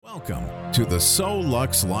Welcome to the Soul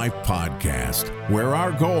Lux Life podcast, where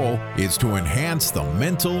our goal is to enhance the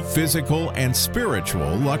mental, physical, and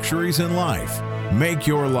spiritual luxuries in life. Make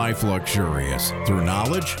your life luxurious through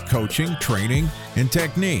knowledge, coaching, training, and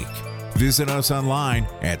technique. Visit us online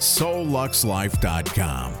at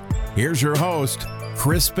soulluxlife.com. Here's your host,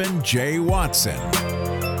 Crispin J. Watson.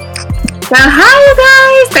 So hi you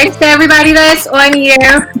guys, thanks to everybody that's on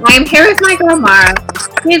here. I'm here with my girl Mara.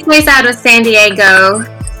 She's based out of San Diego.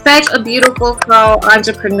 Such a beautiful soul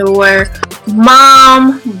entrepreneur,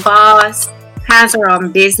 mom, boss, has her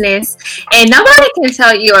own business, and nobody can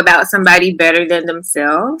tell you about somebody better than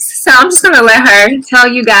themselves. So I'm just going to let her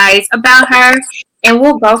tell you guys about her, and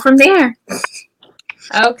we'll go from there.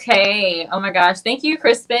 Okay. Oh my gosh. Thank you,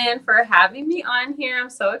 Crispin, for having me on here. I'm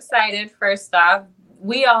so excited. First off,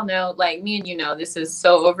 we all know, like me and you know, this is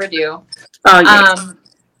so overdue. Oh, yes.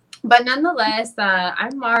 But nonetheless,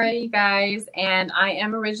 I'm Mara, you guys, and I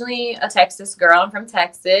am originally a Texas girl. I'm from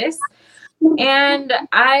Texas, and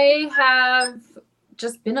I have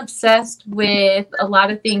just been obsessed with a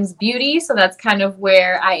lot of things beauty. So that's kind of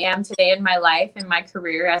where I am today in my life and my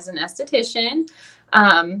career as an esthetician.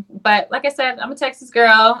 But like I said, I'm a Texas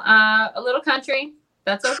girl, a little country.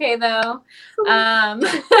 That's okay, though.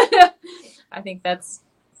 I think that's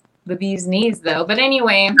the bee's knees, though. But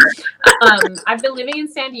anyway, I've been living in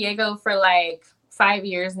San Diego for like 5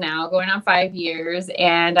 years now, going on 5 years,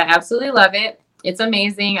 and I absolutely love it. It's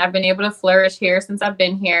amazing. I've been able to flourish here since I've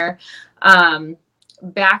been here.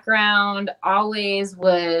 Background always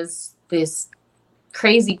was this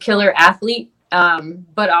crazy killer athlete,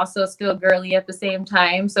 but also still girly at the same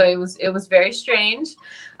time. So it was very strange.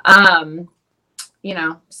 You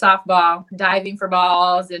know, softball, diving for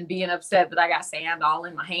balls, and being upset that I got sand all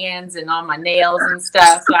in my hands and on my nails and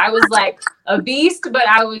stuff. So I was like a beast, but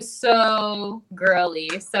I was so girly.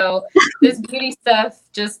 So this beauty stuff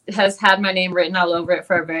just has had my name written all over it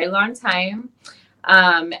for a very long time.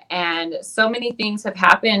 And so many things have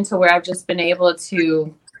happened to where I've just been able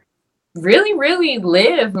to really, really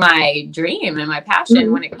live my dream and my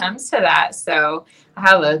passion when it comes to that. So I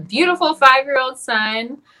have a beautiful 5-year-old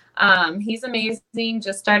son. He's amazing,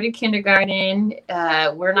 just started kindergarten.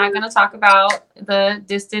 We're not going to talk about the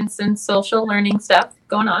distance and social learning stuff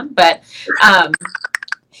going on, but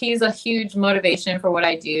he's a huge motivation for what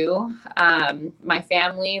I do. My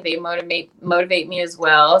family, they motivate me as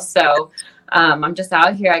well. So I'm just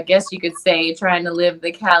out here, I guess you could say, trying to live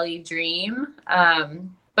the Cali dream.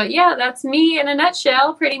 But yeah, that's me in a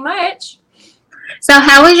nutshell, pretty much. So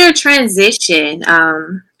how was your transition?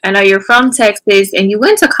 I know you're from Texas and you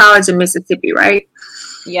went to college in Mississippi, right?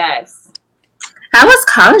 Yes. How was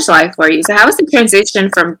college life for you? So how was the transition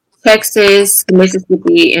from Texas to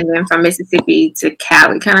Mississippi and then from Mississippi to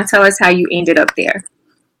Cali? Kind of tell us how you ended up there.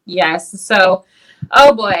 Yes. So,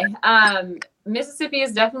 oh boy. Mississippi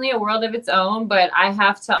is definitely a world of its own, but I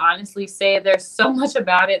have to honestly say there's so much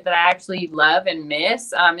about it that I actually love and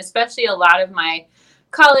miss, especially a lot of my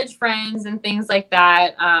college friends and things like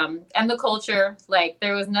that, and the culture. Like,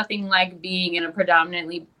 there was nothing like being in a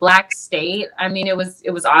predominantly Black state. I mean, it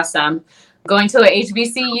was awesome going to a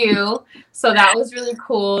HBCU, so that was really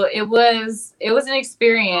cool. It was an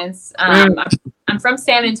experience. I'm from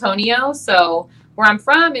San Antonio, so where I'm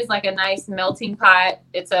from is like a nice melting pot.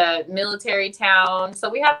 It's a military town, so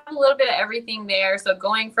we have a little bit of everything there. So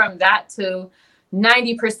going from that to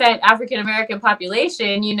 90% African American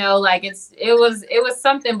population, you know, like it was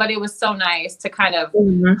something, but it was so nice to kind of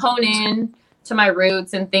hone in to my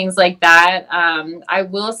roots and things like that. I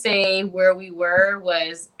will say where we were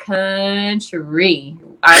was country.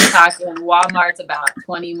 I'm talking Walmart's about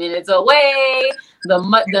 20 minutes away.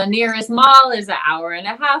 The nearest mall is an hour and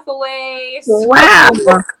a half away. So, wow.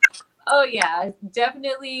 Oh yeah,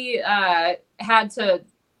 definitely had to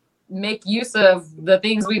make use of the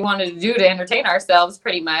things we wanted to do to entertain ourselves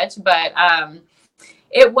pretty much. But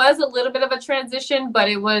it was a little bit of a transition, but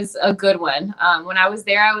it was a good one. When I was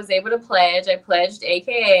there, I was able to pledge. I pledged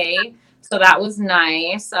AKA. So that was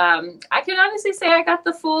nice. I can honestly say I got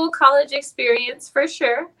the full college experience for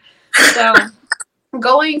sure. So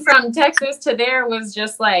going from Texas to there was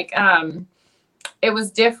just like, it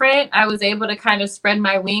was different. I was able to kind of spread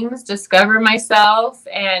my wings, discover myself,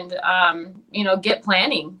 and, get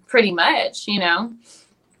planning pretty much, you know.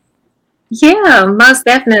 Yeah, most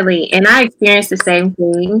definitely. And I experienced the same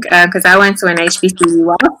thing because I went to an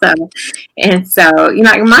HBCU also. And so,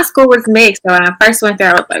 my school was mixed. So when I first went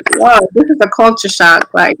there, I was like, whoa, this is a culture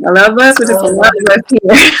shock. Like, I love us, but there's a lot of us here.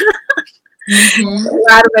 A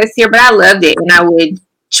lot of us here, but I loved it. And I would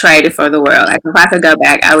trade it for the world. Like if I could go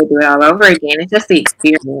back, I would do it all over again. It's just the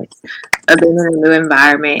experience of being in a new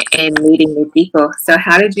environment and meeting new people. So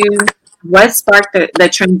what sparked the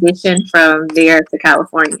transition from there to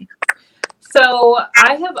California? So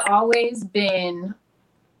I have always been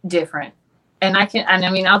different. And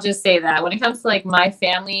I'll just say that when it comes to like my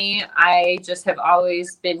family, I just have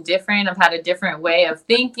always been different. I've had a different way of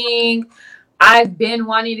thinking. I've been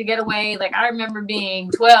wanting to get away. Like I remember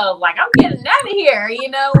being 12, like I'm getting out of here,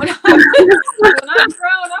 when I'm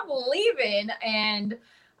grown, I'm leaving. And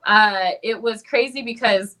it was crazy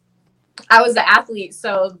because I was an athlete.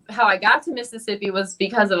 So how I got to Mississippi was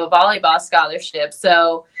because of a volleyball scholarship.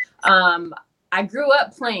 So I grew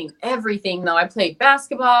up playing everything, though. I played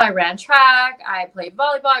basketball, I ran track, I played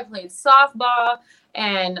volleyball, I played softball,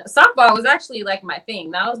 and softball was actually like my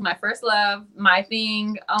thing. That was my first love, my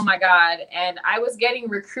thing. Oh my God. And I was getting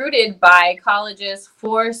recruited by colleges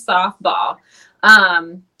for softball.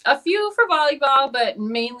 A few for volleyball, but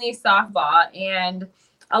mainly softball. And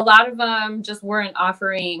a lot of them just weren't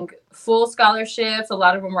offering full scholarships. A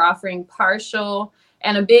lot of them were offering partial.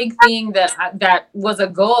 And a big thing that was a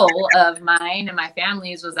goal of mine and my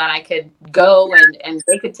family's was that I could go and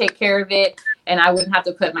they could take care of it, and I wouldn't have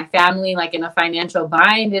to put my family like in a financial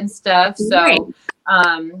bind and stuff. So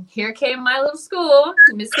here came my little school,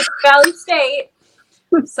 Mississippi Valley State.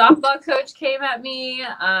 Softball coach came at me.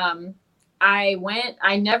 I went.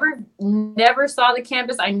 I never saw the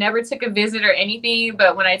campus. I never took a visit or anything.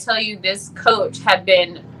 But when I tell you, this coach had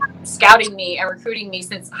been scouting me and recruiting me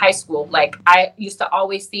since high school. Like I used to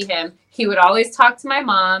always see him. He would always talk to my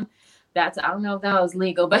mom. I don't know if that was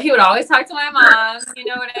legal, but he would always talk to my mom. You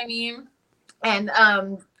know what I mean? And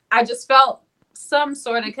I just felt some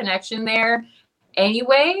sort of connection there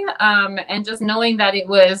anyway. And just knowing that it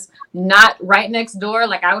was not right next door,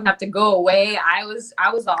 like I would have to go away. I was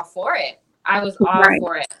all for it. I was all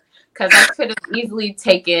for it because I could have easily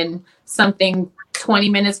taken something 20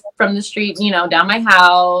 minutes from the street, down my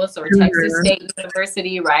house, or Texas State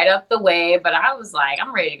University right up the way. But I was like,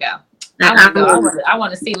 I'm ready to go. I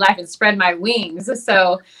want to see life and spread my wings.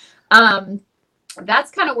 So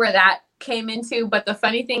that's kind of where that came into. But the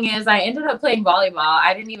funny thing is I ended up playing volleyball.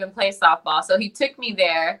 I didn't even play softball. So he took me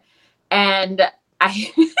there, and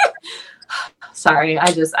sorry,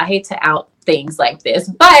 I hate to out things like this,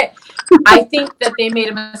 but I think that they made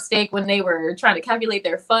a mistake when they were trying to calculate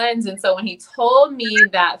their funds. And so when he told me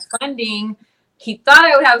that funding, he thought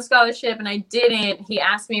I would have a scholarship and I didn't. He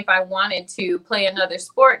asked me if I wanted to play another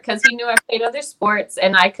sport because he knew I played other sports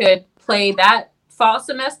and I could play that fall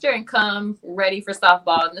semester and come ready for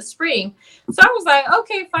softball in the spring. So I was like,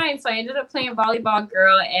 okay, fine. So I ended up playing volleyball,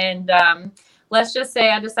 girl. And let's just say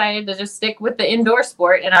I decided to just stick with the indoor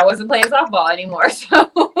sport and I wasn't playing softball anymore.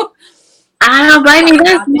 So I don't blame you.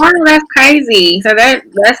 That's crazy. So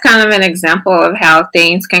that's kind of an example of how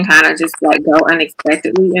things can kind of just like go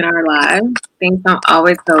unexpectedly in our lives. Things don't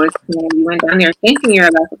always go as planned. You went down there thinking you were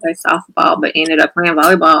about to play softball, but ended up playing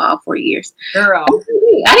volleyball all 4 years. Girl,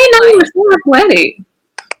 I didn't know you were so athletic.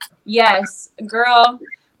 Yes, girl.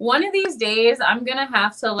 One of these days, I'm gonna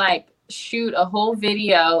have to like shoot a whole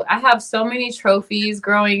video. I have so many trophies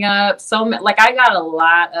growing up. I got a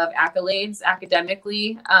lot of accolades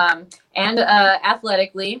academically and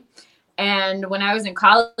athletically. And when I was in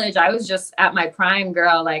college, I was just at my prime,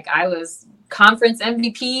 girl. Like I was conference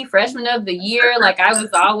MVP, freshman of the year. Like I was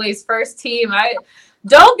always first team.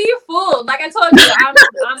 Don't be fooled. Like I told you,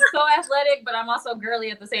 I'm so athletic, but I'm also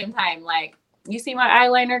girly at the same time. Like you see my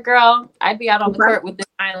eyeliner, girl? I'd be out on the court with this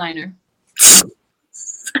eyeliner.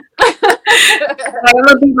 I'm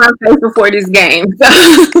gonna beat my face before this game.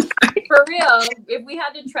 For real, if we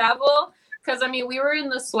had to travel, because we were in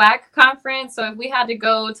the SWAC conference, so if we had to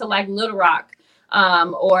go to like Little Rock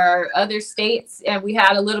or other states and we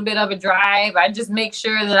had a little bit of a drive, I'd just make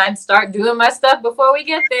sure that I'd start doing my stuff before we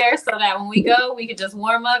get there so that when we go, we could just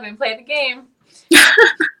warm up and play the game.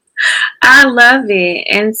 I love it.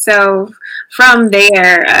 And so from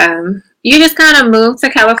there, you just kind of moved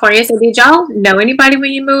to California. So did y'all know anybody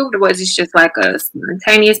when you moved, or was it just like a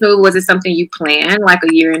spontaneous move? Was it something you planned like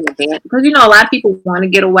a year in advance? Because, a lot of people want to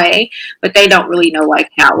get away, but they don't really know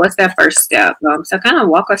like how. What's that first step? So kind of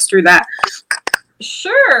walk us through that.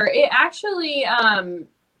 Sure. It actually,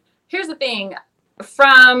 here's the thing.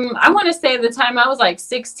 From, I want to say the time I was like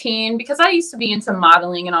 16, because I used to be into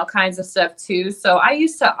modeling and all kinds of stuff too. So I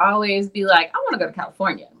used to always be like, I want to go to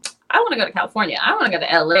California. I want to go to California. I want to go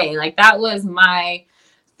to LA. Like that was my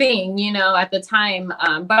thing, at the time.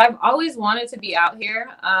 But I've always wanted to be out here.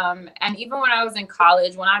 And even when I was in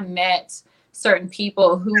college, when I met certain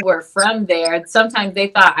people who were from there, sometimes they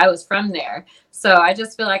thought I was from there. So I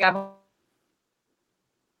just feel like I've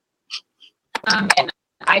And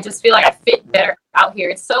I just feel like I fit better out here.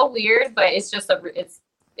 It's so weird, but it's just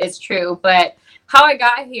it's true. But how I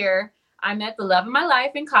got here, I met the love of my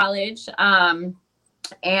life in college.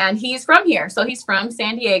 And he's from here. So he's from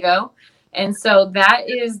San Diego. And so that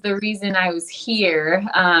is the reason I was here.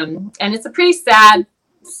 And it's a pretty sad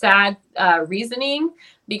reasoning,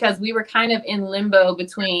 because we were kind of in limbo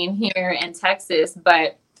between here and Texas.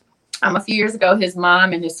 But a few years ago, his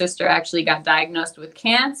mom and his sister actually got diagnosed with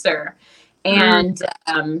cancer. And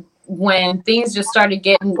when things just started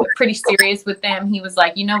getting pretty serious with them, he was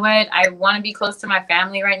like, you know what? I want to be close to my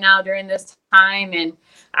family right now during this time. And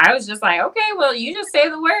I was just like, okay, well, you just say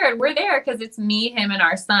the word. We're there, because it's me, him, and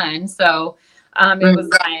our son. So it was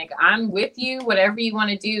like, I'm with you, whatever you want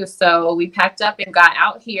to do. So we packed up and got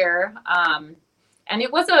out here. And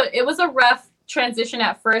it was a rough transition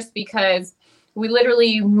at first, because we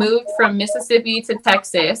literally moved from Mississippi to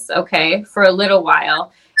Texas, okay, for a little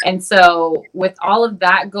while. And so with all of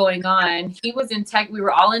that going on, he was in we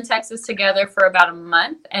were all in Texas together for about a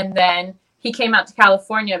month. And then he came out to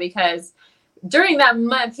California, because during that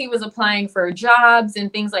month, he was applying for jobs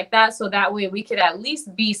and things like that. So that way we could at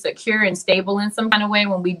least be secure and stable in some kind of way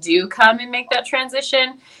when we do come and make that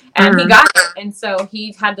transition. And he got it. And so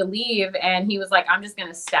he had to leave, and he was like, I'm just going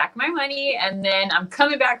to stack my money, and then I'm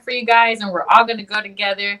coming back for you guys, and we're all going to go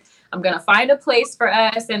together. I'm going to find a place for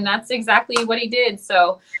us. And that's exactly what he did.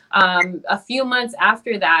 So a few months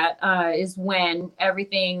after that is when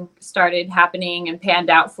everything started happening and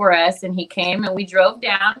panned out for us. And he came, and we drove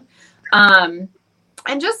down. And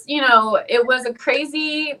just, it was a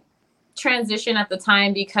crazy transition at the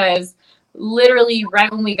time, because literally right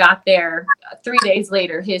when we got there, 3 days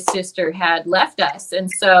later, his sister had left us. And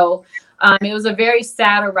so it was a very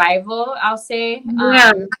sad arrival, I'll say.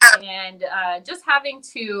 And just having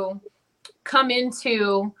to come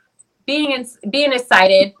into being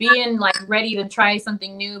excited, being like ready to try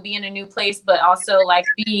something new, be in a new place, but also like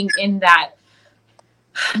being in that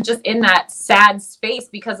sad space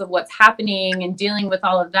because of what's happening and dealing with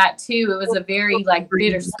all of that too. It was a very like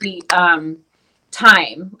bittersweet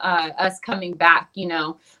time, us coming back,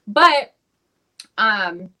 but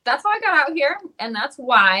that's how I got out here, and that's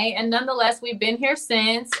why. And nonetheless, we've been here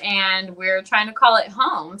since, and we're trying to call it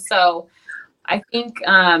home. So I think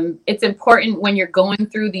it's important when you're going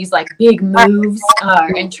through these like big moves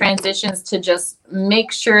and transitions to just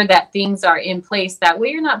make sure that things are in place. That way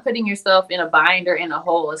you're not putting yourself in a bind or in a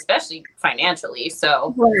hole, especially financially.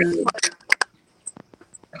 So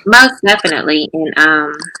most definitely. And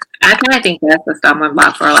I kind of think that's a stumbling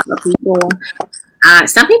block for a lot of people.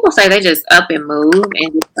 Some people say they just up and move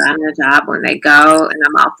and just find a job when they go, and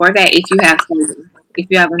I'm all for that if you have savings. If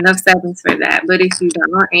you have enough savings for that. But if you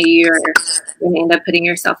don't, and you're going to end up putting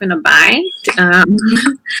yourself in a bind,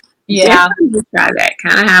 definitely try that.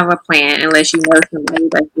 Kind of have a plan, unless you know somebody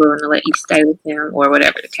that's willing to let you stay with them or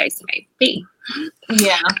whatever the case may be.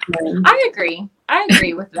 Yeah, I agree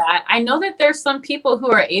with that. I know that there's some people who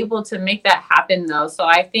are able to make that happen, though. So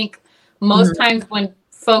I think most times when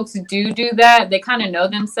folks do that, they kind of know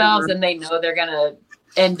themselves and they know they're going to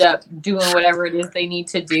end up doing whatever it is they need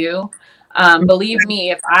to do. Believe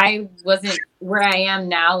me, if I wasn't where I am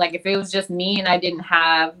now, like if it was just me and I didn't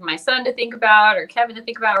have my son to think about or Kevin to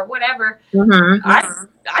think about or whatever,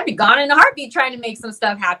 I'd be gone in a heartbeat trying to make some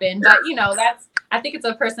stuff happen. But I think it's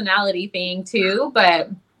a personality thing too, but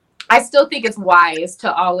I still think it's wise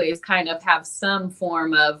to always kind of have some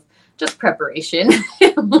form of just preparation.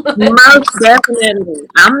 Most definitely.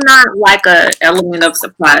 I'm not like a element of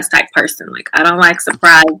surprise type person. Like I don't like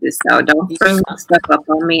surprises, so don't bring stuff up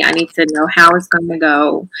on me. I need to know how it's going to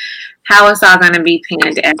go, how it's all going to be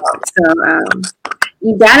panned out. So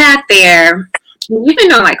you got out there. You've been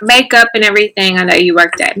doing like makeup and everything. I know you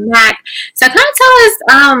worked at MAC. So kind of tell us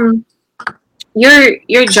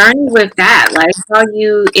your journey with that, like how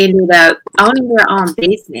you ended up owning your own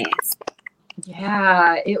business.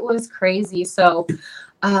 Yeah, it was crazy. So,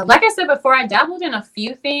 like I said before, I dabbled in a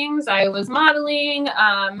few things. I was modeling.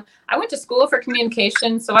 I went to school for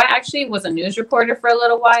communication. So I actually was a news reporter for a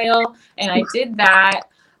little while, and I did that.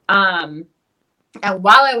 And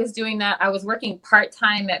while I was doing that, I was working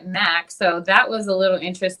part-time at MAC. So that was a little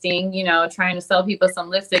interesting, trying to sell people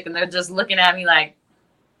some lipstick, and they're just looking at me like,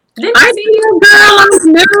 I see you, girl, on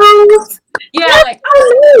the news. Yeah, like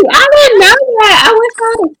I didn't know that. I wish I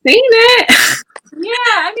had seen it.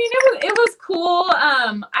 Yeah, I mean it was cool.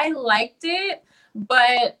 I liked it,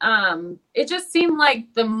 but it just seemed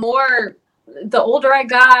like the older I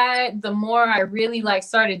got, the more I really like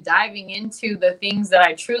started diving into the things that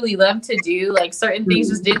I truly love to do. Like certain things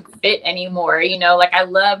just didn't fit anymore. Like I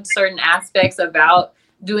loved certain aspects about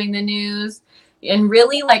doing the news. And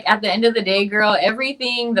really, like, at the end of the day, girl,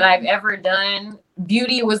 everything that I've ever done,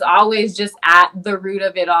 beauty was always just at the root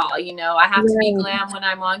of it all. You know, I have to be glam when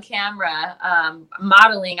I'm on camera.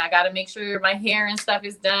 Modeling, I got to make sure my hair and stuff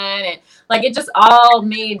is done. And like, it just all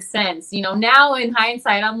made sense. You know, now in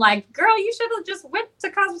hindsight, I'm like, girl, you should have just went to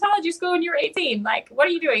cosmetology school when you were 18. Like, what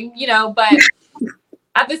are you doing? You know, but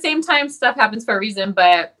at the same time, stuff happens for a reason.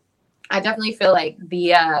 But I definitely feel like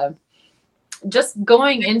the just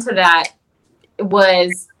going into that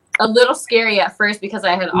was a little scary at first, because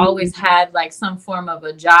I had always had like some form of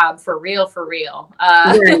a job for real.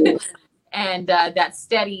 And that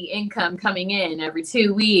steady income coming in every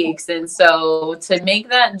 2 weeks. And so to make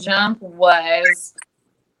that jump it was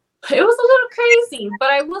a little crazy, but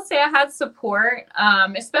I will say I had support,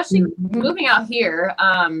 especially moving out here.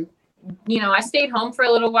 You know, I stayed home for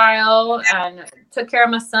a little while and took care of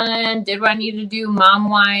my son, did what I needed to do mom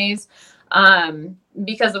wise.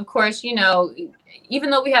 Because of course, you know, even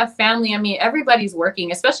though we have family, I mean, everybody's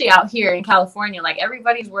working, especially out here in California. Like,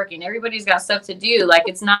 everybody's working, everybody's got stuff to do. Like,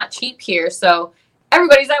 it's not cheap here, so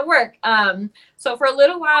everybody's at work. So for a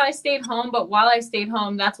little while I stayed home, but while I stayed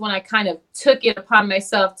home, that's when I kind of took it upon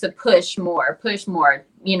myself to push more,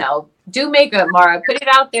 you know, do makeup, Mara, put it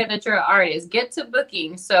out there that you're an artist, get to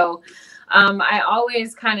booking. So I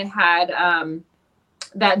always kind of had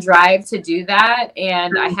that drive to do that,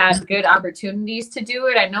 and I had good opportunities to do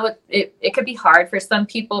it. I know it could be hard for some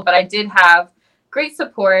people, but I did have great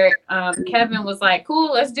support. Kevin was like,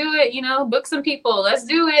 cool, let's do it, you know, book some people, let's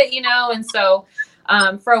do it, you know. And so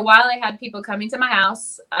for a while I had people coming to my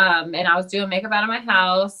house, and I was doing makeup out of my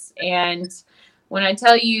house. And when I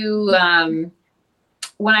tell you,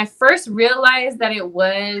 when I first realized that it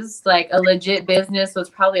was like a legit business was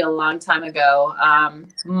probably a long time ago.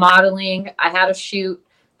 Modeling, I had a shoot.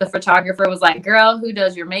 The photographer was like, girl, who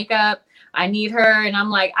does your makeup? I need her. And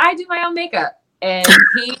I'm like, I do my own makeup. And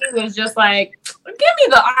he was just like, give me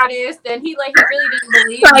the artist. And he really didn't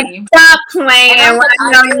believe me. Stop playing.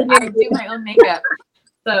 I do my own makeup.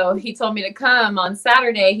 So he told me to come on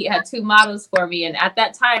Saturday. He had 2 models for me. And at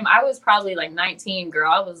that time, I was probably like 19,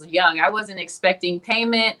 girl. I was young. I wasn't expecting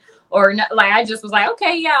payment or not, like, I just was like,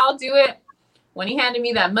 okay, yeah, I'll do it. When he handed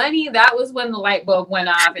me that money, that was when the light bulb went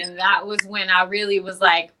off. And that was when I really was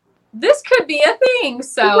like, this could be a thing.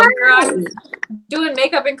 So, girl, I was doing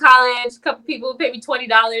makeup in college. A couple people paid me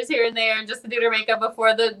 $20 here and there just to do their makeup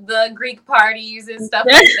before the Greek parties and stuff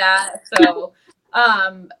like that. So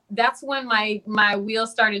that's when my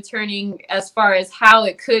wheels started turning as far as how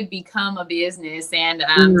it could become a business. And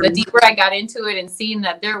the deeper I got into it and seeing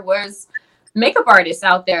that there was makeup artists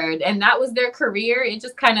out there and that was their career, it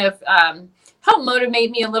just kind of helped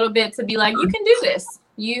motivate me a little bit to be like, you can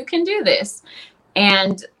do this.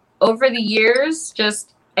 And over the years,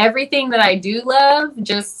 just everything that I do love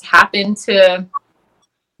just happened to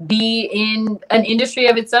be in an industry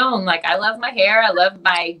of its own. Like, I love my hair, I love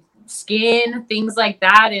my skin, things like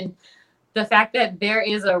that. And the fact that there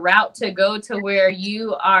is a route to go to where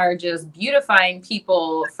you are just beautifying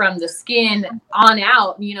people from the skin on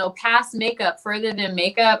out, you know, past makeup, further than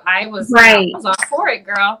makeup, I was all for it,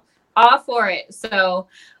 girl, all for it. So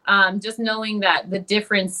just knowing that the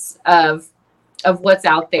difference of what's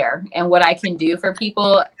out there and what I can do for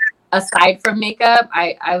people aside from makeup,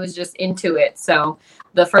 I was just into it. So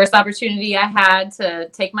the first opportunity I had to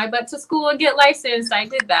take my butt to school and get licensed, I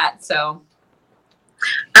did that. So.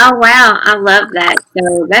 Oh, wow. I love that.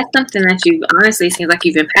 So that's something that you honestly seems like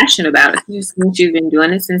you've been passionate about. Since you've been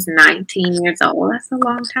doing it since 19 years old. That's a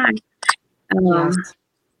long time.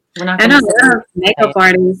 I know a lot of makeup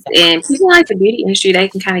artists and people like the beauty industry, they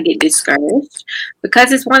can kind of get discouraged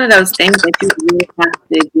because it's one of those things that you really have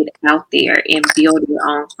to get out there and build your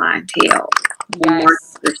own clientele. And work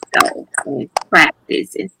yourself and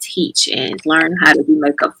practice and teach and learn how to do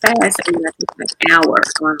makeup fast. So you have to spend an hour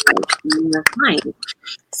on your client.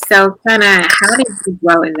 So kind of how did you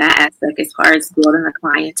grow in that aspect as far as building a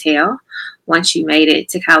clientele once you made it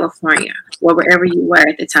to California or wherever you were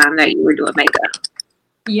at the time that you were doing makeup?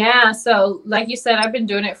 Yeah, so like you said, I've been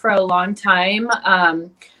doing it for a long time.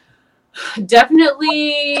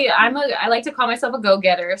 Definitely, I like to call myself a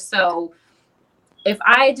go-getter. So if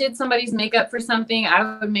I did somebody's makeup for something,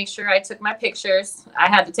 I would make sure I took my pictures.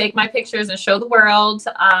 I had to take my pictures and show the world.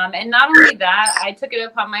 And not only that, I took it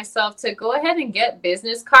upon myself to go ahead and get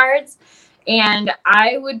business cards. And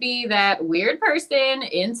I would be that weird person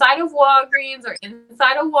inside of Walgreens or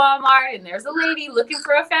inside of Walmart, and there's a lady looking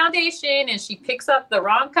for a foundation, and she picks up the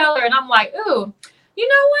wrong color, and I'm like, ooh, you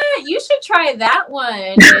know what? You should try that one.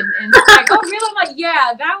 And it's like, oh, really? I'm like,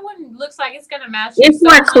 yeah, that one looks like it's going to match you so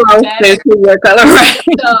much better. To your color, right?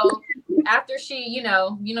 So after she,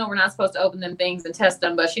 we're not supposed to open them things and test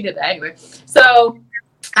them, but she did that anyway. So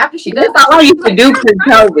after she does that's all I used to do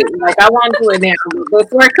pre-COVID. Like, I want to do it now. But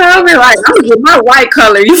before COVID, like, I'm gonna get my white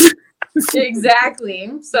colors.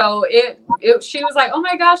 Exactly. So she was like, oh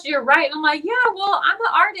my gosh, you're right. And I'm like, yeah, well, I'm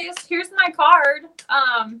an artist. Here's my card.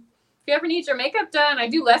 If you ever need your makeup done, I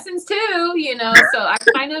do lessons too, so I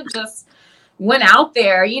kind of just went out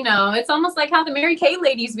there, it's almost like how the Mary Kay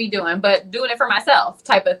ladies be doing, but doing it for myself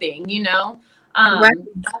type of thing, Right.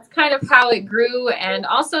 That's kind of how it grew. And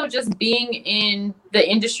also just being in the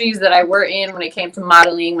industries that I were in when it came to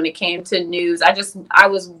modeling, when it came to news, I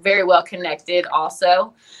was very well connected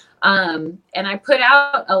also. And I put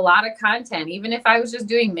out a lot of content, even if I was just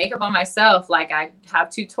doing makeup on myself. Like, I have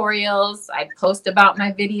tutorials, I post about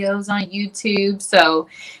my videos on YouTube. So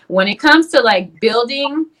when it comes to like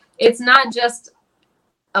building, it's not just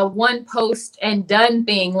a one post and done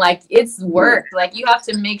thing. Like, it's work. Like, you have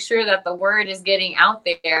to make sure that the word is getting out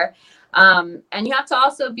there. And you have to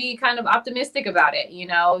also be kind of optimistic about it.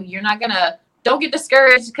 You're not don't get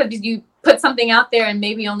discouraged because you put something out there and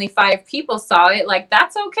maybe only 5 people saw it. Like,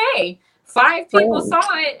 that's okay. 5 people saw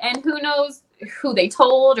it, and who knows who they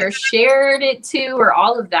told or shared it to or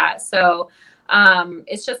all of that. So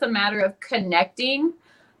it's just a matter of connecting.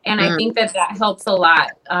 And I think that helps a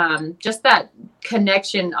lot. Just that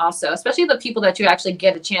connection also, especially the people that you actually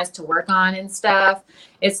get a chance to work on and stuff.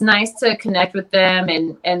 It's nice to connect with them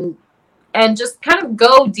and just kind of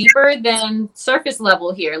go deeper than surface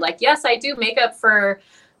level here. Like, yes, I do makeup for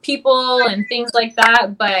people and things like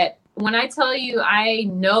that. But when I tell you I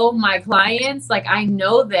know my clients, like, I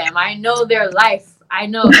know them, I know their life, I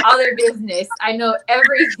know all their business, I know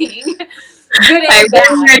everything. Good and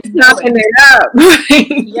bad. It up.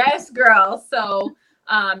 Yes, girl. So,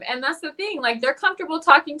 and that's the thing, like, they're comfortable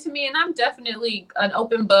talking to me, and I'm definitely an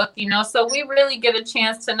open book, so we really get a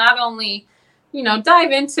chance to not only,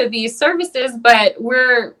 dive into these services, but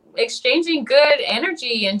we're exchanging good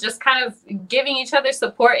energy and just kind of giving each other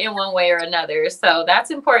support in one way or another. So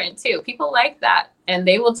that's important too. People like that, and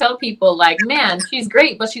they will tell people like, man, she's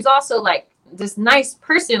great, but she's also like this nice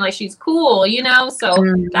person, like she's cool, so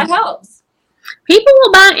that helps. People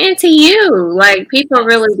will buy into you. Like, people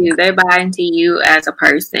really do. They buy into you as a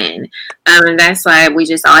person. And that's why we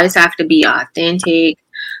just always have to be authentic.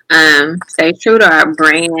 Stay true to our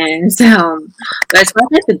brands. But as far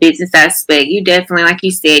as the business aspect, you definitely, like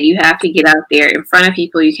you said, you have to get out there in front of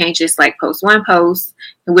people. You can't just like post one post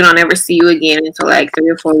and we don't ever see you again until like 3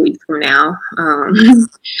 or 4 weeks from now.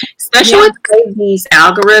 Especially with these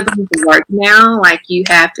algorithms work now, like, you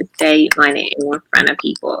have to stay on it in front of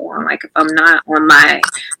people. Like, if I'm not on my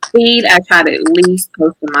feed, I try to at least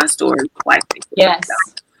post in my stories like this. Yes.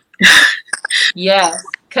 Yes.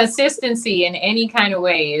 Consistency in any kind of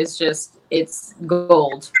way is just, it's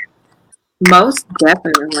gold. Most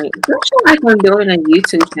definitely. Especially like when building a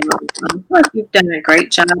YouTube channel. Of course, you've done a great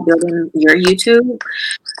job building your YouTube.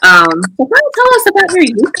 So tell us about your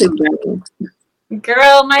YouTube journey.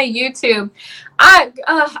 Girl, my YouTube.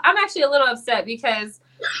 I'm actually a little upset because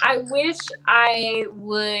I wish I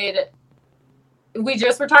would, we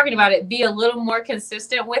just were talking about it, be a little more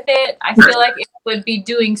consistent with it. I feel like it would be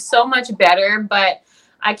doing so much better, but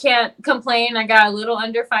I can't complain. I got a little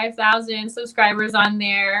under 5,000 subscribers on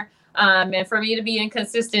there. And for me to be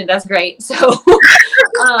inconsistent, that's great. So,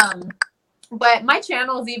 but my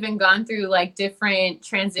channel's even gone through like different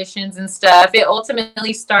transitions and stuff. It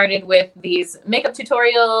ultimately started with these makeup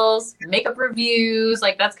tutorials, makeup reviews.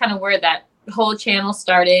 Like, that's kind of where that whole channel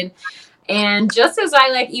started. And just as I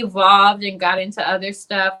like evolved and got into other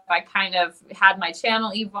stuff, I kind of had my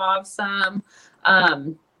channel evolve some.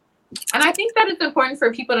 And I think that it's important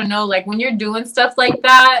for people to know, like, when you're doing stuff like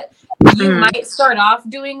that, you might start off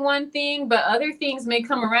doing one thing, but other things may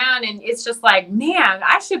come around and it's just like, man,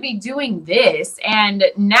 I should be doing this. And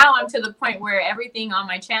now I'm to the point where everything on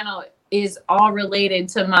my channel is all related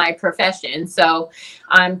to my profession. So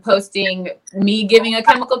I'm posting me giving a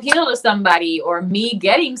chemical peel to somebody, or me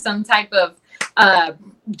getting some type of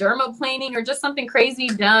dermaplaning, or just something crazy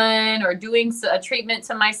done, or doing a treatment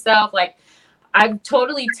to myself. Like, I've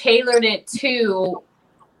totally tailored it to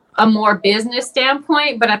a more business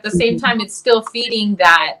standpoint, but at the same time, it's still feeding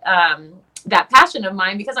that that passion of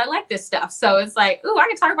mine, because I like this stuff. So it's like, ooh, I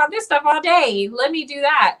can talk about this stuff all day. Let me do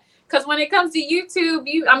that. Because when it comes to YouTube,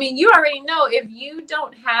 you already know, if you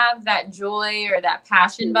don't have that joy or that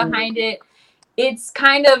passion behind it, it's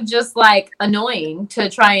kind of just like annoying to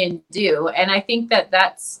try and do. And I think that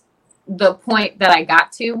that's the point that I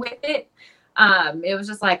got to with it. It was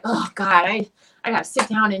just like, oh God, I got to sit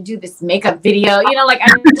down and do this makeup video, like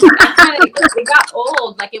it got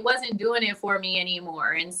old. Like it wasn't doing it for me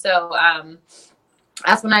anymore. And so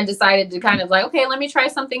that's when I decided to kind of like, okay, let me try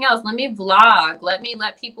something else. Let me vlog. Let me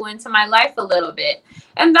let people into my life a little bit.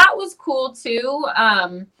 And that was cool too.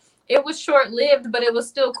 It was short-lived, but it was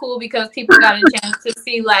still cool because people got a chance to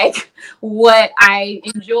see like what I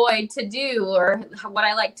enjoyed to do or what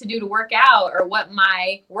I like to do to work out or what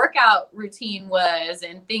my workout routine was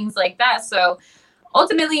and things like that. So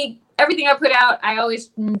ultimately, everything I put out, I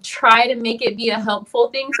always try to make it be a helpful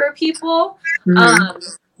thing for people.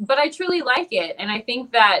 But I truly like it. And I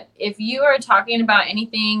think that if you are talking about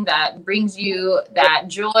anything that brings you that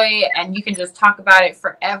joy and you can just talk about it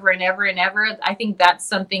forever and ever and ever, I think that's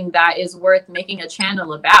something that is worth making a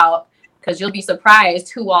channel about, because you'll be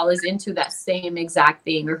surprised who all is into that same exact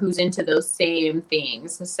thing or who's into those same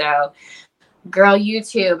things. So girl,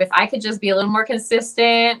 YouTube, if I could just be a little more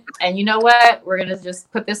consistent, and you know what? We're going to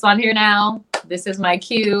just put this on here now. This is my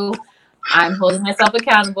cue. I'm holding myself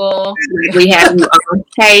accountable. We have you on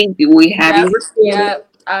tape. We have you. Yep.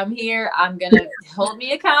 I'm here. I'm going to hold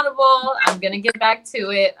me accountable. I'm going to get back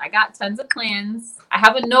to it. I got tons of plans. I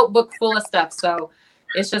have a notebook full of stuff. So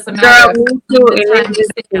it's just a matter of time to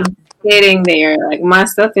sit down. Sitting there, like my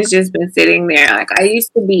stuff has just been sitting there. Like I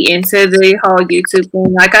used to be into the whole YouTube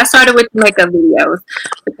thing. Like I started with makeup videos,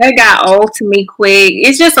 but they got old to me quick.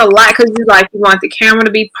 It's just a lot because you want the camera to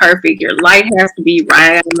be perfect, your light has to be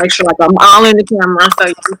right. Make sure like I'm all in the camera so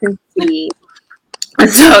you can see.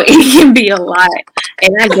 So it can be a lot,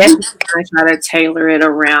 and I guess I'm kind of try to tailor it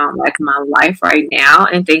around like my life right now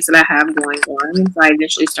and things that I have going on. And so I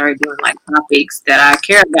eventually started doing like topics that I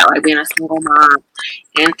care about, like being a single mom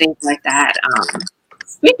and things like that.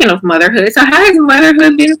 Speaking of motherhood, so how has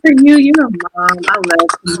motherhood been for you? You're a mom. I love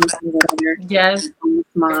being a mother. Yes,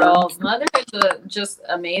 mom. Motherhood's just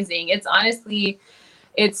amazing. It's honestly.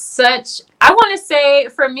 It's such, I want to say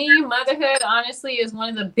for me, motherhood honestly is one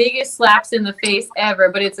of the biggest slaps in the face ever,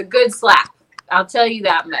 but it's a good slap. I'll tell you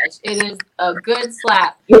that much. It is a good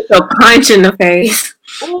slap. It's a punch in the face.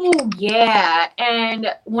 Oh yeah.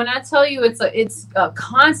 And when I tell you it's a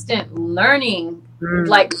constant learning,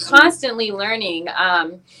 like constantly learning.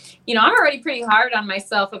 You know, I'm already pretty hard on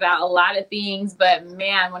myself about a lot of things, but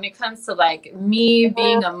man, when it comes to like me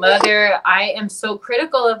being a mother, I am so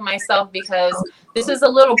critical of myself because this is a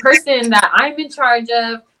little person that I'm in charge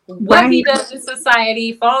of. What he does in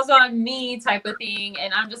society falls on me type of thing.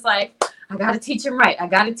 And I'm just like, I got to teach him right. I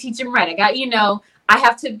got to teach him right. I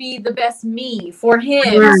have to be the best me for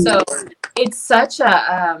him. So it's such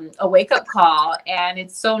a wake-up call, and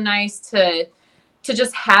it's so nice to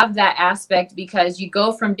just have that aspect, because you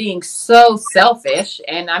go from being so selfish,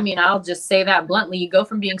 and I mean, I'll just say that bluntly, you go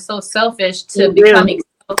from being so selfish to becoming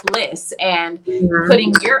selfless and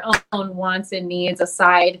putting your own wants and needs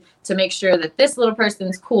aside to make sure that this little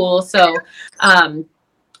person's cool. So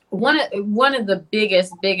one of the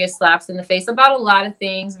biggest slaps in the face about a lot of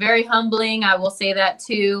things, very humbling, I will say that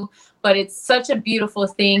too, but it's such a beautiful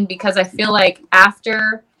thing, because I feel like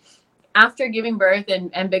after giving birth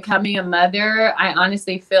and becoming a mother, I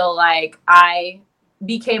honestly feel like I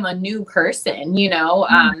became a new person, you know.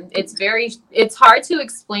 It's hard to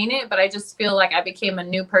explain it, but I just feel like I became a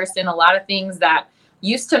new person. A lot of things that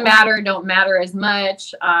used to matter don't matter as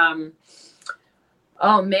much.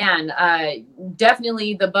 Oh man,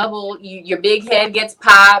 definitely the bubble, your big head gets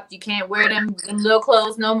popped. You can't wear them little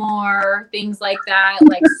clothes no more, things like that.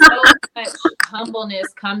 Like so much humbleness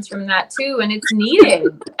comes from that too. And it's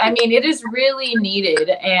needed. I mean, it is really needed.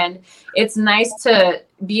 And it's nice to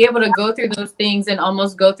be able to go through those things and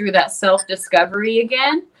almost go through that self-discovery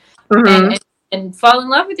again. And fall in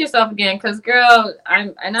love with yourself again. Because girl,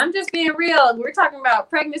 I'm just being real. We're talking about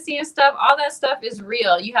pregnancy and stuff. All that stuff is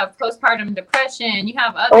real. You have postpartum depression. You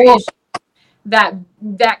have other issues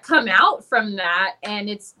that come out from that, and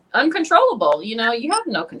it's uncontrollable. You know, you have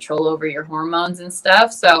no control over your hormones and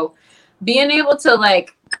stuff. So being able to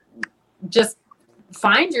like just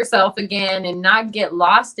find yourself again and not get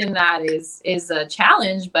lost in that is a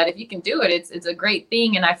challenge. But if you can do it, it's a great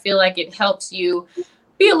thing. And I feel like it helps you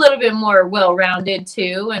be a little bit more well-rounded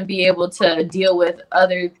too, and be able to deal with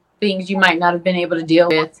other things you might not have been able to deal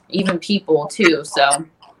with, even people too. So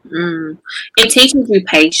it teaches you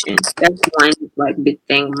patience. That's one like big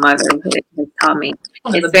thing motherhood has taught me.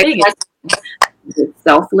 It's very like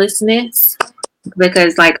selflessness,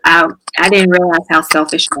 because like I didn't realize how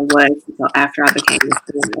selfish I was until after I became a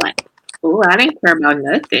mom. Like, oh, I didn't care about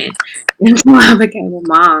nothing until I became a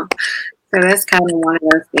mom. So that's kind of one of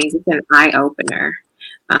those things. It's an eye opener.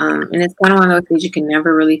 And it's kind of one of those things you can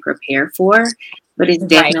never really prepare for. but it's Right.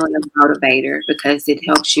 definitely a motivator because it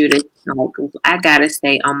helps you to, like, I gotta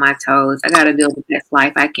stay on my toes. I gotta build the best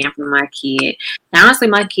life I can for my kid. And honestly,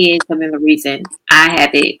 my kids have been the reason I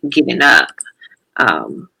haven't given up.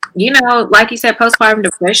 Um, like you said, postpartum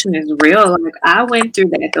depression is real. Like, I went through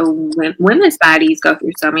that. The women's bodies go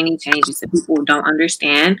through so many changes that people don't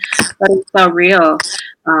understand, but it's so real.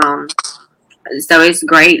 Um, so it's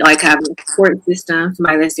great, like, having a support system,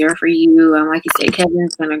 somebody that's there for you. Like you said,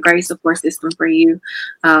 Kevin's been a great support system for you.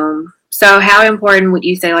 So how important would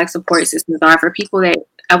you say, like, support systems are for people that,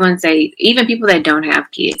 I wouldn't say even people that don't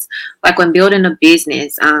have kids, like when building a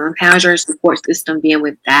business? How's your support system being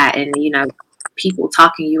with that, and people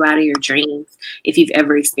talking you out of your dreams, if you've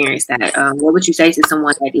ever experienced that? What would you say to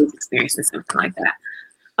someone that is experiencing something like that?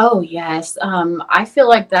 Oh, yes. I feel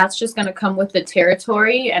like that's just going to come with the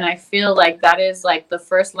territory. And I feel like that is like the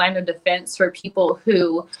first line of defense for people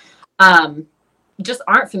who just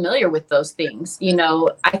aren't familiar with those things.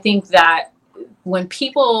 I think that when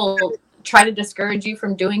people try to discourage you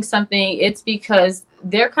from doing something, it's because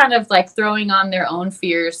they're kind of like throwing on their own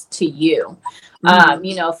fears to you.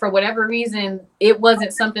 For whatever reason, it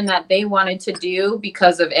wasn't something that they wanted to do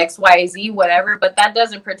because of X, Y, Z, whatever, but that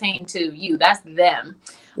doesn't pertain to you. That's them.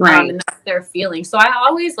 Right. And that's their feeling. So I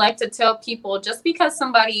always like to tell people, just because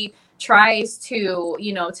somebody tries to,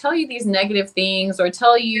 tell you these negative things or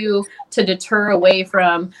tell you to deter away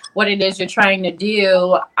from what it is you're trying to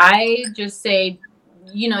do, I just say,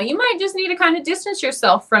 you might just need to kind of distance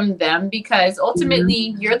yourself from them, because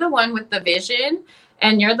ultimately you're the one with the vision.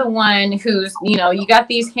 And you're the one who's, you got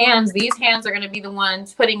these hands are going to be the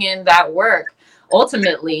ones putting in that work.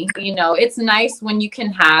 Ultimately, it's nice when you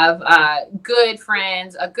can have good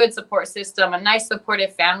friends, a good support system, a nice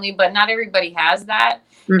supportive family, but not everybody has that.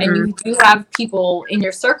 And you do have people in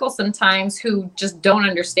your circle sometimes who just don't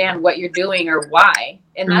understand what you're doing or why.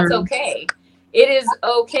 And that's okay. It is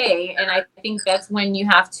okay. And I think that's when you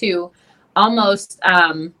have to almost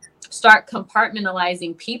start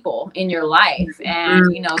compartmentalizing people in your life and,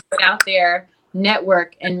 get out there,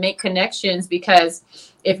 network, and make connections. Because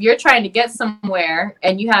if you're trying to get somewhere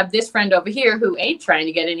and you have this friend over here who ain't trying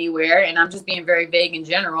to get anywhere, and I'm just being very vague in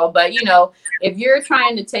general, but if you're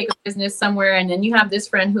trying to take a business somewhere and then you have this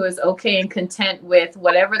friend who is okay and content with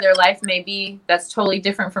whatever their life may be, that's totally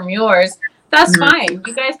different from yours, that's fine.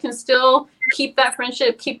 You guys can still keep that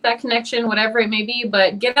friendship, keep that connection, whatever it may be,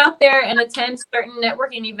 but get out there and attend certain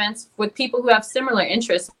networking events with people who have similar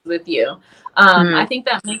interests with you. I think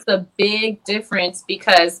that makes a big difference,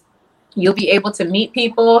 because you'll be able to meet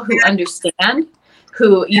people who understand,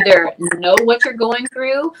 who either know what you're going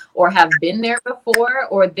through or have been there before,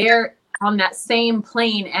 or they're on that same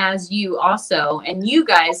plane as you also. And you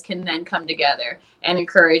guys can then come together and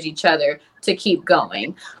encourage each other to keep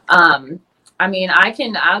going.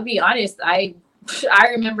 I'll be honest. I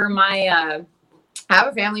remember I have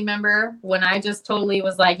a family member when I just totally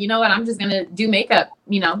was like, you know what, I'm just going to do makeup.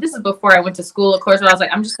 This is before I went to school, of course, but I was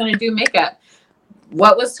like, I'm just going to do makeup.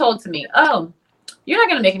 What was told to me? Oh, you're not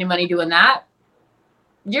going to make any money doing that.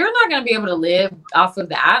 You're not going to be able to live off of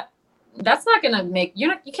that. That's not going to make,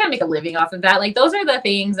 you can't make a living off of that. Like, those are the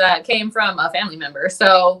things that came from a family member.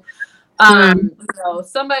 So,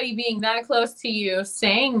 somebody being that close to you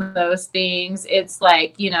saying those things, it's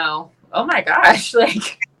like, oh my gosh,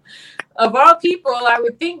 like, of all people, I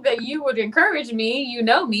would think that you would encourage me. You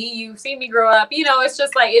know me, you've seen me grow up. It's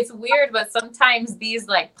just like, it's weird, but sometimes these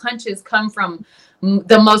like punches come from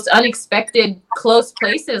the most unexpected close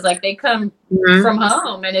places. Like, they come from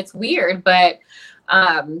home, and it's weird, but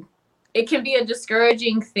it can be a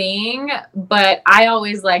discouraging thing. But I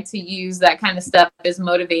always like to use that kind of stuff as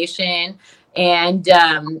motivation. And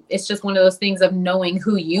it's just one of those things of knowing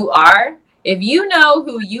who you are. If you know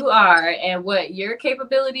who you are and what your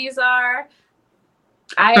capabilities are,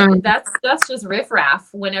 that's just riffraff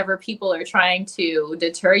whenever people are trying to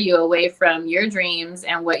deter you away from your dreams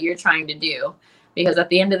and what you're trying to do. Because at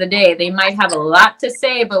the end of the day, they might have a lot to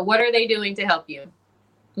say, but what are they doing to help you?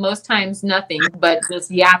 Most times nothing, but just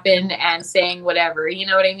yapping and saying whatever, you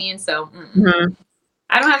know what I mean? So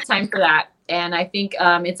I don't have time for that. And I think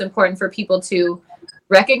it's important for people to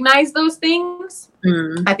recognize those things.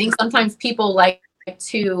 I think sometimes people like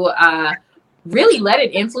to really let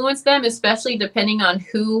it influence them, especially depending on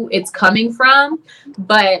who it's coming from.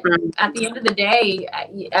 But at the end of the day,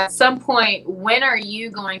 at some point, when are you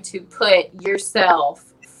going to put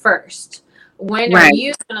yourself first? When are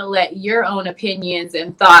you going to let your own opinions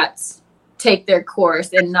and thoughts take their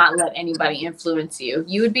course and not let anybody influence you?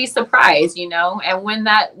 You would be surprised, and when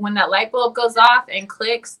that light bulb goes off and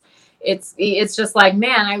clicks, it's just like,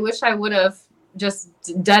 man, I wish I would have just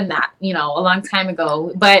done that, a long time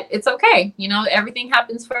ago, but it's okay. Everything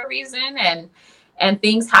happens for a reason, and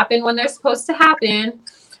things happen when they're supposed to happen.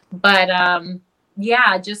 But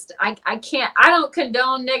yeah, just I don't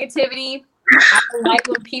condone negativity. I don't like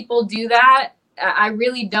when people do that. I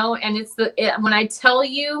really don't. And when I tell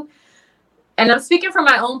you, and I'm speaking from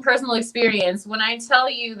my own personal experience, when I tell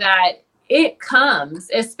you that it comes,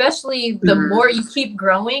 especially the more you keep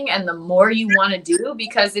growing and the more you want to do,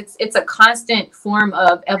 because it's a constant form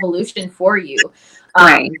of evolution for you.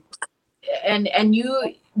 Right. And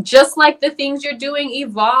you, just like the things you're doing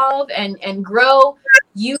evolve and grow,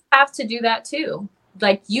 you have to do that too.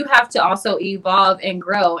 Like, you have to also evolve and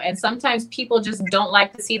grow. And sometimes people just don't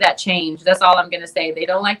like to see that change. That's all I'm going to say. They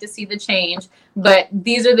don't like to see the change, but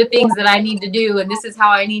these are the things that I need to do. And this is how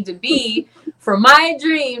I need to be for my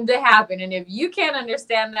dream to happen. And if you can't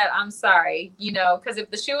understand that, I'm sorry, because if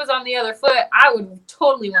the shoe was on the other foot, I would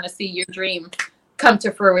totally want to see your dream come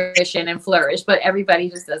to fruition and flourish. But everybody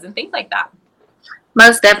just doesn't think like that.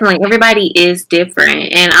 Most definitely. Everybody is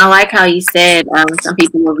different. And I like how you said some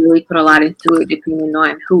people will really put a lot into it depending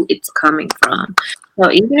on who it's coming from. So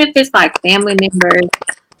even if it's like family members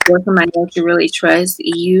or somebody else you really trust,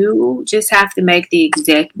 you just have to make the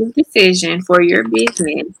executive decision for your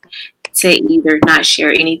business to either not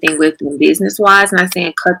share anything with them business-wise, not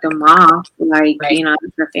saying cut them off, like,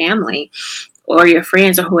 your family or your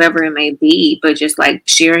friends or whoever it may be, but just like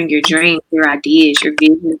sharing your dreams, your ideas, your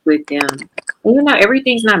visions with them. And,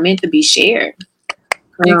 everything's not meant to be shared.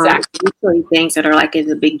 Exactly. Usually things that are like in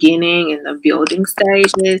the beginning and the building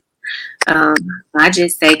stages, I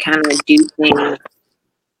just say kind of do things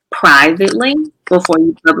privately before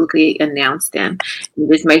you publicly announce them.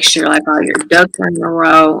 And just make sure like all your ducks are in a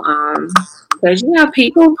row. Because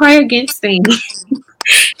people pray against things.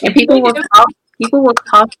 And people will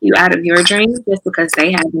talk you out of your dreams just because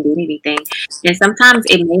they haven't done anything. And sometimes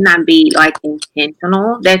it may not be like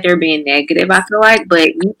intentional that they're being negative, I feel like, but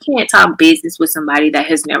you can't talk business with somebody that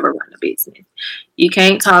has never run a business. You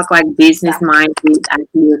can't talk like business minded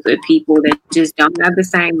ideas with people that just don't have the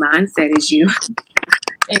same mindset as you.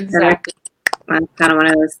 Exactly. That's kind of one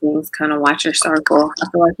of those things, kind of watch your circle. I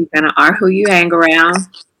feel like you kind of are who you hang around.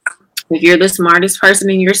 If you're the smartest person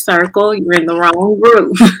in your circle, you're in the wrong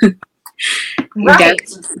group. Right.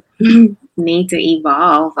 You need to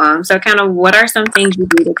evolve. So kind of what are some things you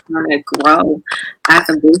do to kind of grow as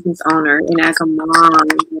a business owner and as a mom,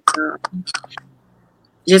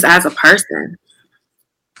 just as a person?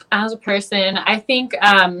 As a person, I think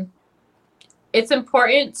it's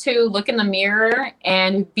important to look in the mirror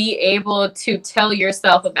and be able to tell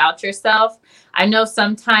yourself about yourself. I know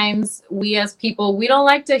sometimes we as people, we don't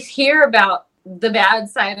like to hear about the bad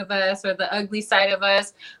side of us or the ugly side of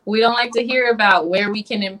us. We don't like to hear about where we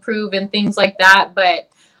can improve and things like that. But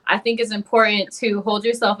I think it's important to hold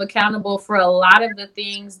yourself accountable for a lot of the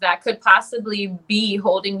things that could possibly be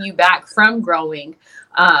holding you back from growing.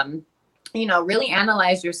 Really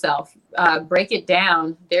analyze yourself, break it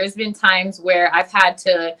down. There's been times where I've had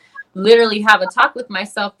to literally have a talk with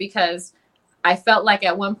myself because I felt like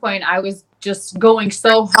at one point I was just going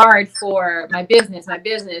so hard for my business,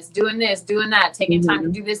 doing this, doing that, taking time to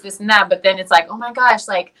do this and that. But then it's like, oh my gosh,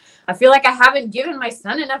 like, I feel like I haven't given my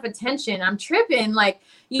son enough attention. I'm tripping. Like,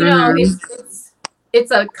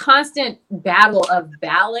 it's a constant battle of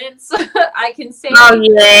balance. I can say. Oh,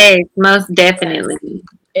 yes, most definitely.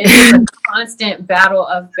 It's a constant battle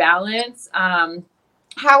of balance.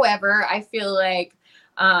 However, I feel like,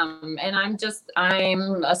 and I'm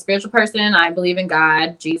a spiritual person. I believe in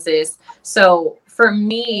God, Jesus. So for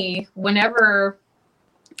me, whenever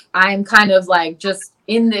I'm kind of like just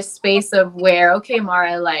in this space of where, okay,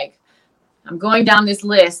 Mara, like, I'm going down this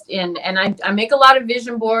list and I make a lot of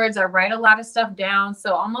vision boards. I write a lot of stuff down.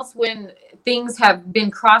 So almost when things have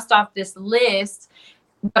been crossed off this list,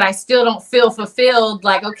 but I still don't feel fulfilled,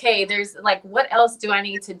 like, okay, there's like, what else do I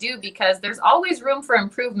need to do? Because there's always room for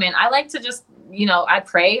improvement. I like to just, I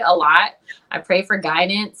pray a lot. I pray for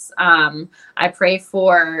guidance. I pray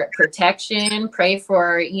for protection, pray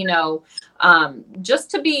for,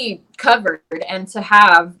 just to be covered and to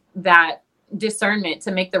have that discernment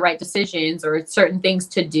to make the right decisions or certain things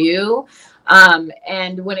to do.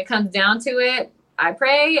 And when it comes down to it, I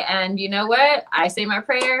pray, and you know what? I say my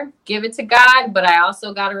prayer, give it to God, but I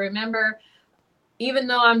also got to remember, even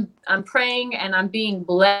though I'm praying and I'm being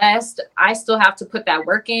blessed, I still have to put that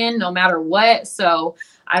work in no matter what. So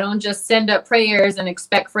I don't just send up prayers and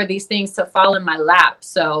expect for these things to fall in my lap.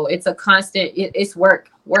 So it's a constant, it's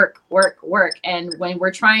work. And when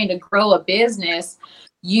we're trying to grow a business,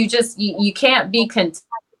 you can't be content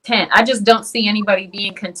I just don't see anybody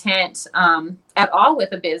being content at all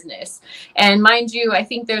with a business. And mind you, I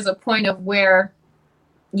think there's a point of where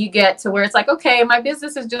you get to where it's like, okay, my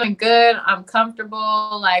business is doing good. I'm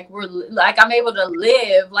comfortable. Like I'm able to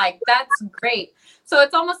live. Like that's great. So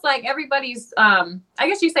it's almost like everybody's, I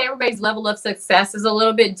guess you say everybody's level of success is a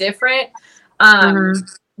little bit different.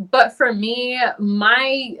 But for me,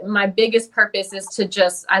 my biggest purpose is to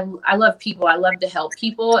just, I love people. I love to help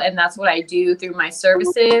people. And that's what I do through my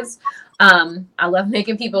services. I love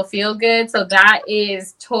making people feel good. So that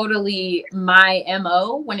is totally my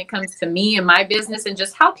MO when it comes to me and my business and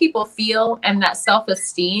just how people feel and that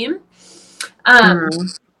self-esteem.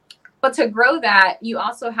 But to grow that, you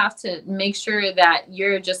also have to make sure that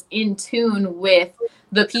you're just in tune with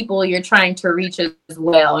the people you're trying to reach as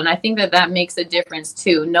well. And I think that makes a difference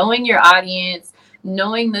too. Knowing your audience,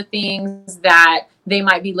 knowing the things that they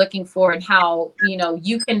might be looking for and how,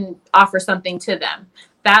 you can offer something to them.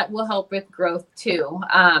 That will help with growth too.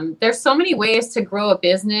 There's so many ways to grow a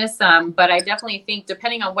business, but I definitely think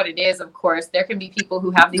depending on what it is, of course, there can be people who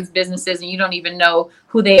have these businesses and you don't even know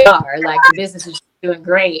who they are. Like the business is doing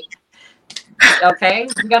great. Okay,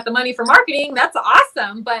 you got the money for marketing. That's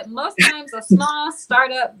awesome. But most times a small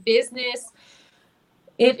startup business,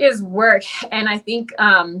 it is work. And I think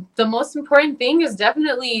the most important thing is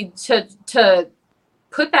definitely to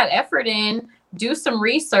put that effort in, do some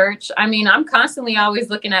research. I mean, I'm constantly always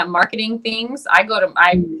looking at marketing things. I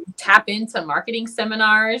tap into marketing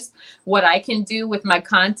seminars, what I can do with my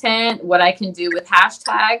content, what I can do with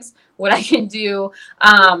hashtags, what I can do,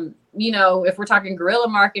 if we're talking guerrilla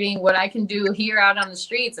marketing, what I can do here out on the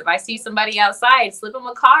streets. If I see somebody outside, slip them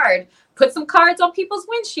a card, put some cards on people's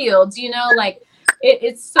windshields,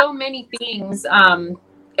 it's so many things. And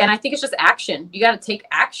I think it's just action. You got to take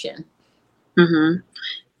action.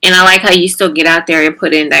 And I like how you still get out there and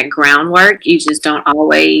put in that groundwork. You just don't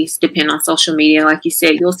always depend on social media. Like you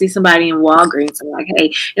said, you'll see somebody in Walgreens and like, hey,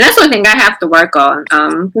 and that's one thing I have to work on.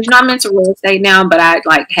 Because I'm into real estate now, but I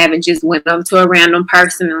haven't just went up to a random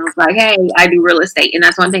person and was like, hey, I do real estate. And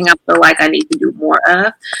that's one thing I feel like I need to do more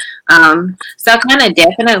of. So kind of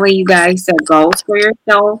definitely you guys set goals for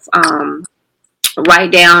yourself.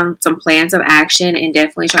 Write down some plans of action and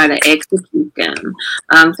definitely try to execute them.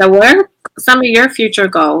 So what are some of your future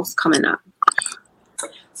goals coming up?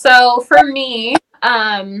 So for me,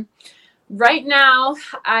 right now,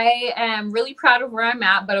 I am really proud of where I'm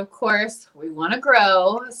at, but of course we want to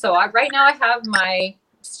grow. So right now I have my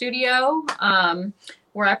studio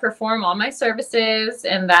where I perform all my services,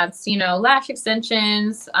 and that's, lash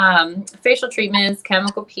extensions, facial treatments,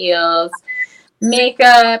 chemical peels,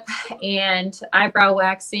 makeup and eyebrow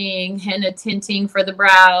waxing, henna tinting for the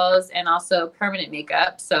brows, and also permanent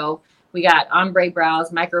makeup. So we got ombre brows,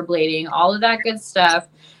 microblading, all of that good stuff.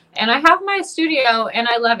 And I have my studio and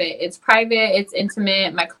I love it. It's private, it's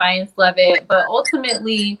intimate, my clients love it. But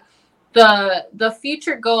ultimately, the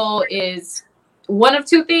future goal is one of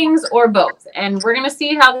two things or both. And we're gonna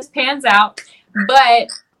see how this pans out. But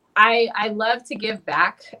I love to give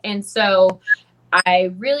back. And so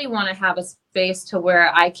I really want to have a space to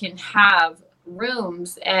where I can have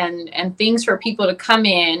rooms and things for people to come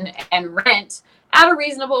in and rent at a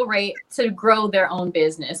reasonable rate to grow their own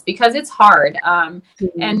business, because it's hard.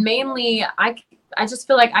 And mainly I just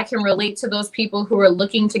feel like I can relate to those people who are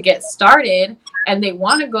looking to get started and they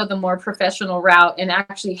want to go the more professional route and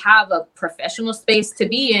actually have a professional space to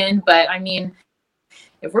be in. But I mean,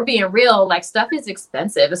 if we're being real, like stuff is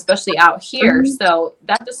expensive, especially out here. So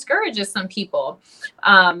that discourages some people.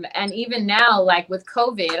 And even now, like with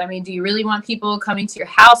COVID, I mean, do you really want people coming to your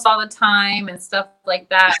house all the time and stuff like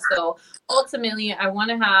that? So ultimately, I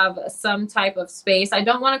want to have some type of space. I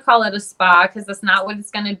don't want to call it a spa because that's not what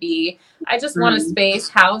it's going to be. I just want a space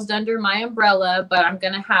housed under my umbrella, but I'm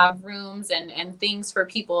going to have rooms and things for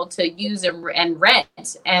people to use and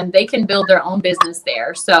rent, and they can build their own business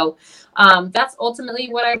there. So that's ultimately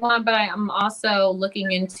what I want, but I'm also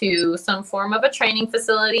looking into some form of a training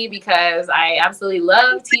facility because I absolutely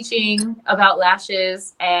love teaching about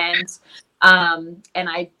lashes, and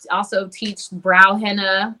I also teach brow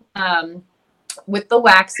henna with the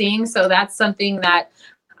waxing. So that's something that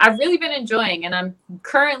I've really been enjoying, and I'm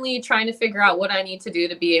currently trying to figure out what I need to do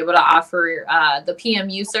to be able to offer the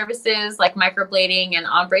PMU services like microblading and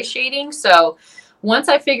ombre shading. So once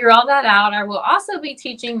I figure all that out, I will also be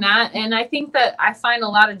teaching that. And I think that I find a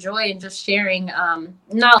lot of joy in just sharing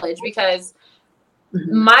knowledge, because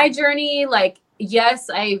my journey, like, yes,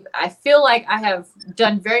 I feel like I have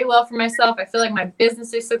done very well for myself. I feel like my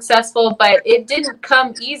business is successful, but it didn't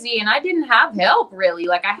come easy, and I didn't have help really.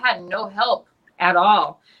 Like I had no help at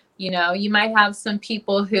all. You know, you might have some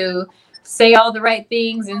people who say all the right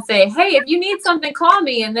things and say, hey, if you need something, call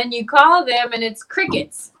me. And then you call them and it's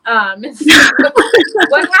crickets.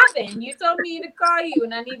 What happened? You told me to call you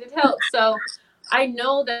and I needed help. So I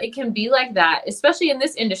know that it can be like that, especially in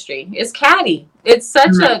this industry. It's catty. It's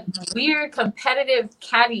such a weird, competitive,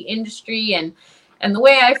 catty industry. And the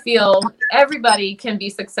way I feel, everybody can be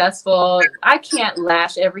successful. I can't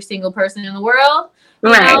lash every single person in the world. You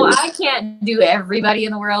know, I can't do everybody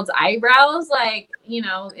in the world's eyebrows. Like, you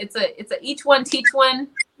know, it's a each one teach one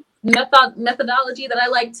methodology that I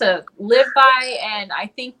like to live by. And I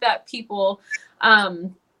think that people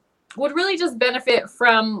would really just benefit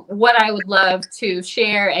from what I would love to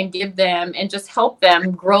share and give them and just help them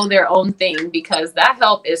grow their own thing, because that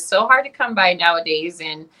help is so hard to come by nowadays.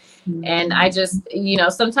 And I just, you know,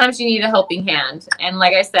 sometimes you need a helping hand. And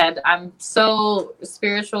like I said, I'm so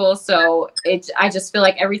spiritual. So I just feel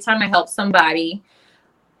like every time I help somebody,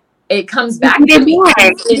 it comes back to me.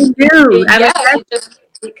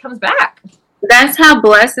 It comes back. That's how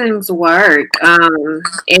blessings work.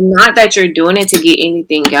 And not that you're doing it to get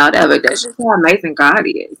anything out of it. That's just how amazing God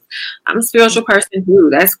is. I'm a spiritual person too.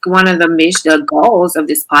 That's one of the goals of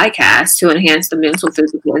this podcast, to enhance the mental,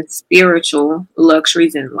 physical, and spiritual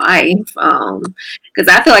luxuries in life. Because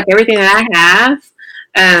I feel like everything that I have,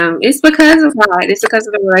 it's because of God. It's because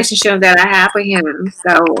of the relationship that I have with Him.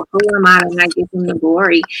 So who am I to not give Him the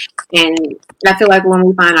glory? And I feel like when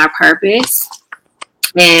we find our purpose,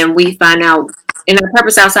 and we find out in our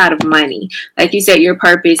purpose outside of money, like you said, your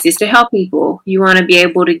purpose is to help people. You want to be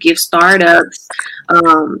able to give startups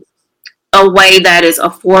a way that is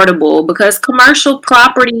affordable, because commercial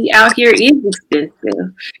property out here is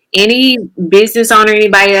expensive. Any business owner,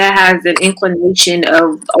 anybody that has an inclination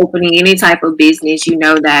of opening any type of business, you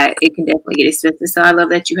know that it can definitely get expensive. So I love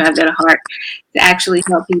that you have that heart to actually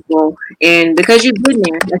help people. And because you've been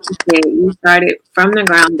there, like you said, you started from the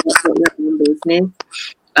ground up with your own business,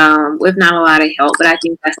 with not a lot of help, but I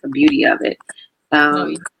think that's the beauty of it.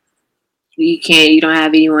 You don't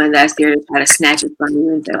have anyone that's there to try to snatch it from you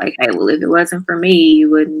and say like, hey, well, if it wasn't for me, you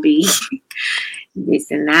wouldn't be this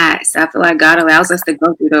and that. So I feel like God allows us to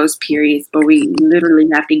go through those periods where we literally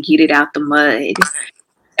have to get it out the mud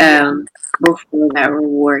before that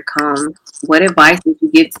reward comes. What advice would you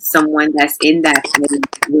give to someone that's in that place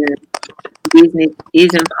where business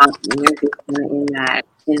isn't possible, in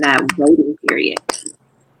that waiting period?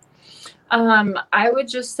 I would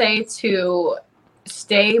just say to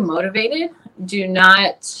stay motivated. Do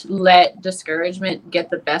not let discouragement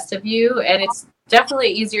get the best of you. And it's definitely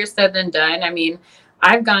easier said than done. I mean,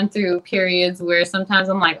 I've gone through periods where sometimes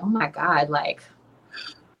I'm like, oh my God, like,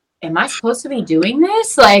 am I supposed to be doing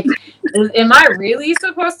this? Like, am I really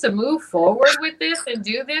supposed to move forward with this and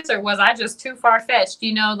do this? Or was I just too far-fetched?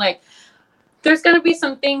 You know, like, there's going to be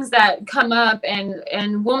some things that come up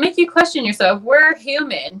and will make you question yourself. We're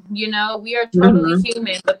human, you know, we are totally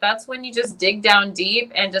human, but that's when you just dig down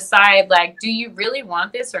deep and decide, like, do you really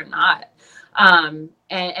want this or not?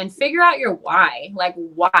 And figure out your why. Like,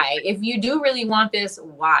 why? If you do really want this,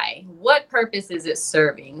 why? What purpose is it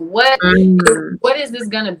serving? What is this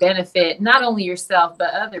going to benefit not only yourself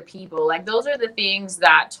but other people? Like, those are the things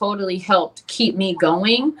that totally helped keep me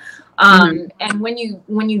going. And when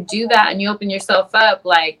you do that and you open yourself up,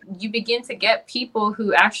 like, you begin to get people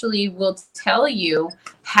who actually will tell you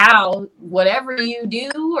how whatever you do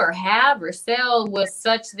or have or sell was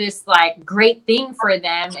such this like great thing for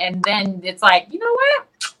them. And then it's like, you know what?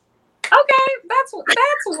 Okay, that's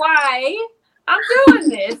why I'm doing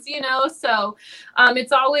this, you know? So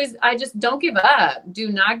it's always, I just don't give up. Do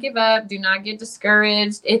not give up. Do not get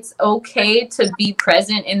discouraged. It's okay to be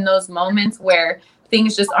present in those moments where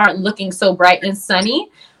things just aren't looking so bright and sunny.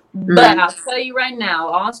 But I'll tell you right now,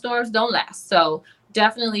 all storms don't last. So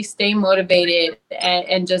definitely stay motivated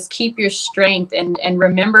and just keep your strength and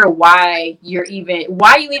remember why you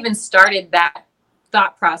even started that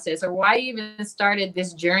thought process, or why you even started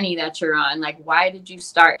this journey that you're on. Like, why did you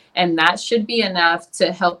start? And that should be enough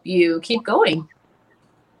to help you keep going.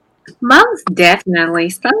 Most definitely.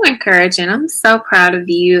 So encouraging. I'm so proud of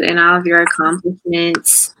you and all of your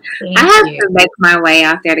accomplishments. I have to make my way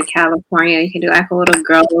out there to California. You can do like a little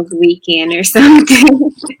girls' weekend or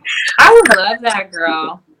something. I would love that,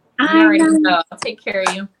 girl. You already know. I'll take care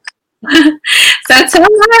of you. So tell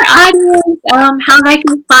our audience how they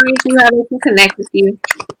can find you, how they can connect with you.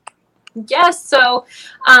 Yes, so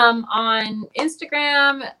on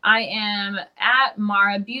Instagram, I am at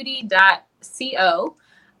marabeauty.co.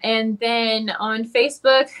 And then on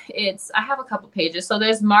Facebook, I have a couple pages. So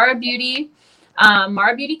there's Mara Beauty,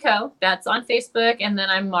 Mara Beauty Co. That's on Facebook. And then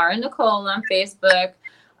I'm Mara Nicole on Facebook.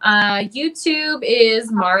 YouTube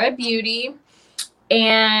is Mara Beauty.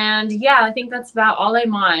 And yeah, I think that's about all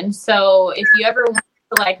I'm on. So if you ever want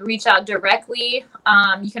to like reach out directly,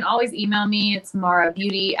 you can always email me. It's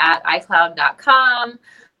marabeauty@icloud.com.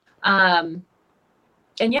 And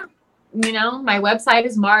yeah, you know, my website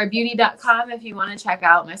is marabeauty.com if you want to check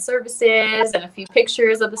out my services and a few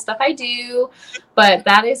pictures of the stuff I do. But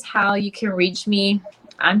that is how you can reach me.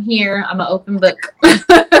 I'm here. I'm an open book.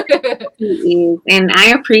 And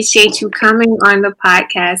I appreciate you coming on the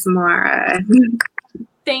podcast, Mara.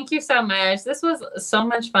 Thank you so much. This was so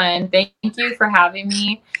much fun. Thank you for having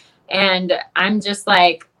me. And I'm just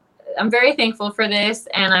like, I'm very thankful for this.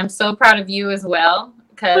 And I'm so proud of you as well.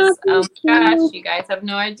 Because, oh my gosh, you guys have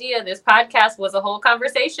no idea. This podcast was a whole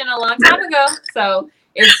conversation a long time ago. So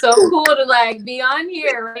it's so cool to like be on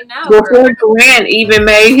here right now. Before Grant even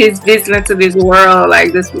made his visit into this world,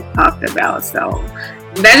 like this was talked about. So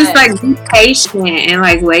that is like, be patient and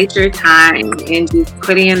like wait your time and just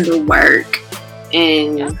put in the work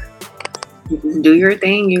and just do your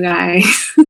thing, you guys.